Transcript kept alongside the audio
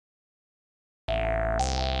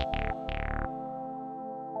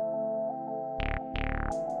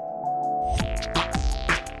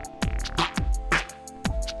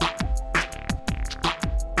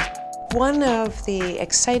One of the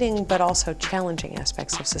exciting but also challenging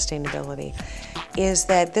aspects of sustainability is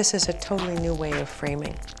that this is a totally new way of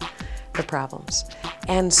framing the problems.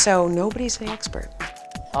 And so nobody's the expert.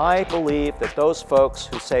 I believe that those folks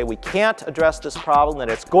who say we can't address this problem, that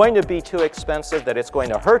it's going to be too expensive, that it's going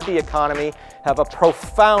to hurt the economy, have a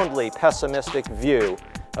profoundly pessimistic view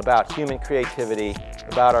about human creativity,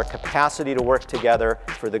 about our capacity to work together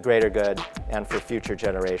for the greater good and for future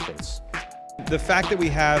generations. The fact that we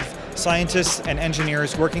have scientists and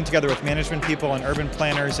engineers working together with management people and urban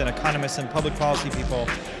planners and economists and public policy people,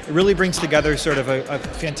 it really brings together sort of a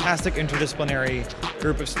fantastic interdisciplinary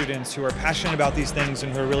group of students who are passionate about these things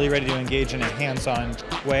and who are really ready to engage in a hands-on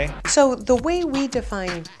way. So the way we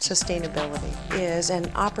define sustainability is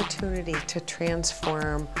an opportunity to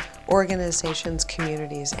transform organizations,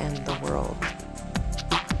 communities, and the world.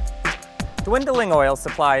 Dwindling oil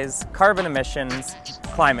supplies, carbon emissions,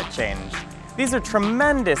 climate change. These are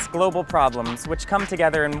tremendous global problems which come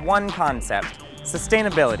together in one concept,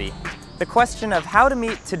 sustainability. The question of how to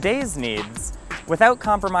meet today's needs without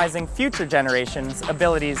compromising future generations'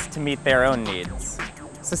 abilities to meet their own needs.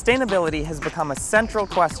 Sustainability has become a central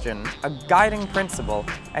question, a guiding principle,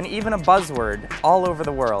 and even a buzzword all over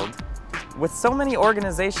the world. With so many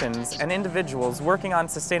organizations and individuals working on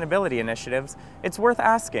sustainability initiatives, it's worth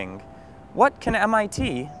asking, what can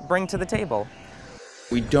MIT bring to the table?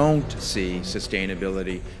 We don't see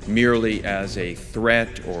sustainability merely as a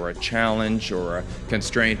threat or a challenge or a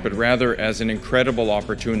constraint, but rather as an incredible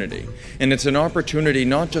opportunity. And it's an opportunity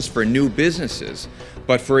not just for new businesses,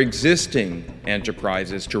 but for existing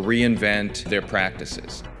enterprises to reinvent their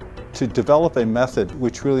practices. To develop a method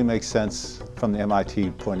which really makes sense from the MIT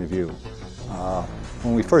point of view.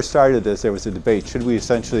 When we first started this, there was a debate. Should we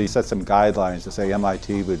essentially set some guidelines to say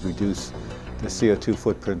MIT would reduce the CO2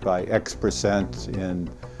 footprint by X% in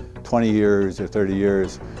 20 years or 30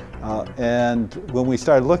 years. And when we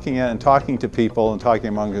started looking at and talking to people and talking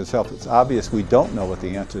among ourselves, it's obvious we don't know what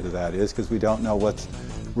the answer to that is because we don't know what's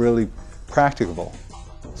really practicable.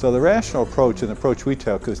 So the rational approach and the approach we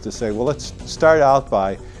took is to say, well, let's start out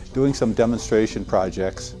by doing some demonstration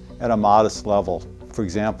projects at a modest level. For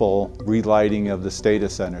example, relighting of the Stata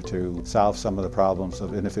Center to solve some of the problems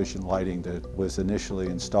of inefficient lighting that was initially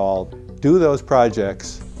installed. Do those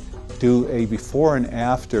projects, do a before and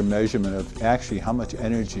after measurement of actually how much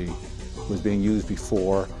energy was being used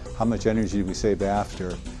before, how much energy did we save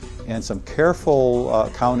after, and some careful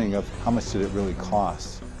counting of how much did it really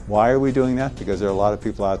cost. Why are we doing that? Because there are a lot of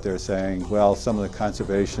people out there saying, well, some of the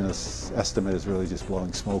conservationists' estimate is really just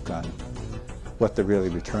blowing smoke on what the really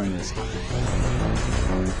return is.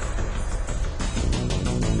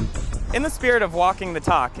 In the spirit of walking the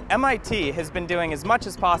talk, MIT has been doing as much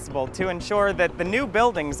as possible to ensure that the new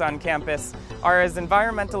buildings on campus are as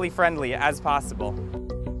environmentally friendly as possible.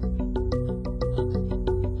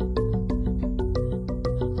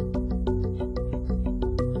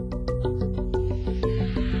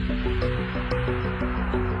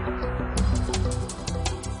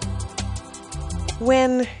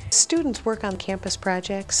 When students work on campus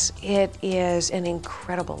projects, it is an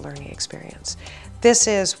incredible learning experience. This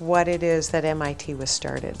is what it is that MIT was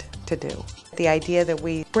started to do. The idea that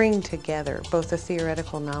we bring together both the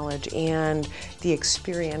theoretical knowledge and the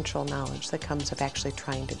experiential knowledge that comes of actually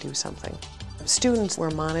trying to do something. Students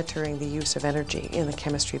were monitoring the use of energy in the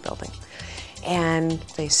chemistry building. And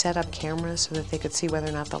they set up cameras so that they could see whether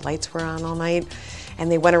or not the lights were on all night.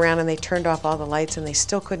 And they went around and they turned off all the lights and they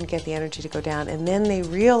still couldn't get the energy to go down. And then they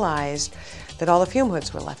realized that all the fume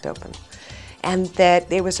hoods were left open and that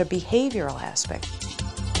there was a behavioral aspect.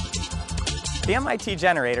 The MIT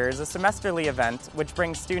Generator is a semesterly event which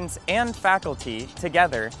brings students and faculty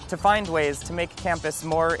together to find ways to make campus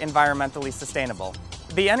more environmentally sustainable.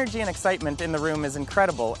 The energy and excitement in the room is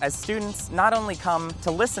incredible as students not only come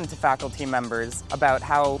to listen to faculty members about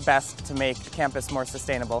how best to make campus more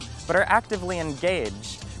sustainable, but are actively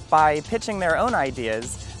engaged by pitching their own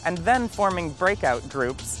ideas and then forming breakout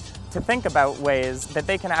groups to think about ways that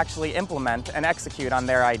they can actually implement and execute on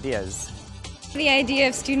their ideas. The idea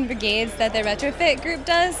of student brigades that the retrofit group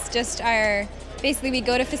does just are basically we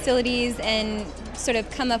go to facilities and sort of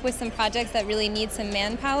come up with some projects that really need some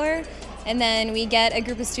manpower. And then we get a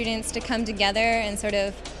group of students to come together and sort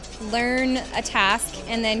of learn a task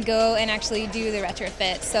and then go and actually do the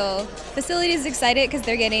retrofit. So facilities is excited because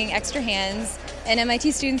they're getting extra hands, and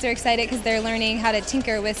MIT students are excited because they're learning how to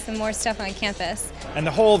tinker with some more stuff on campus. And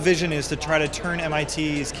the whole vision is to try to turn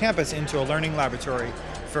MIT's campus into a learning laboratory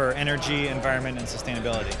for energy, environment, and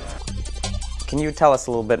sustainability. Can you tell us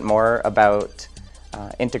a little bit more about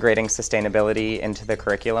integrating sustainability into the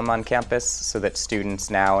curriculum on campus so that students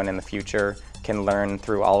now and in the future can learn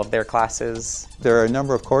through all of their classes? There are a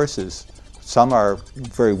number of courses. Some are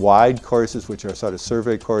very wide courses, which are sort of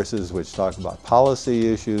survey courses, which talk about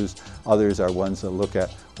policy issues. Others are ones that look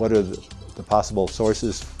at what are the possible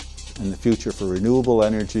sources in the future for renewable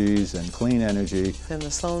energies and clean energy. In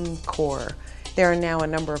the Sloan core, there are now a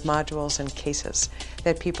number of modules and cases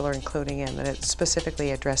that people are including in that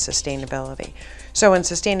specifically address sustainability. So in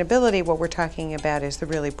sustainability, what we're talking about is the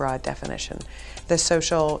really broad definition, the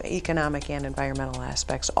social, economic, and environmental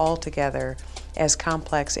aspects all together as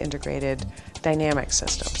complex, integrated, dynamic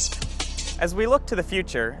systems. As we look to the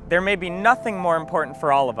future, there may be nothing more important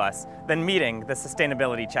for all of us than meeting the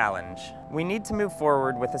sustainability challenge. We need to move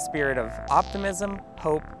forward with a spirit of optimism,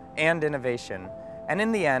 hope, and innovation. And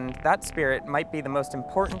in the end, that spirit might be the most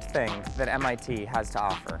important thing that MIT has to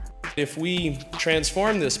offer. If we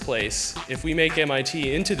transform this place, if we make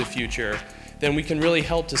MIT into the future, then we can really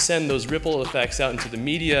help to send those ripple effects out into the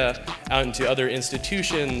media, out into other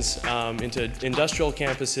institutions, into industrial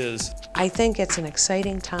campuses. I think it's an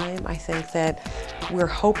exciting time. I think that we're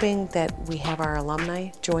hoping that we have our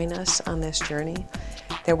alumni join us on this journey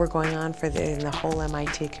that we're going on in the whole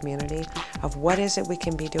MIT community of what is it we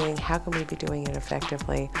can be doing, how can we be doing it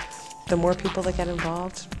effectively. The more people that get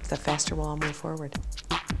involved, the faster we'll all move forward.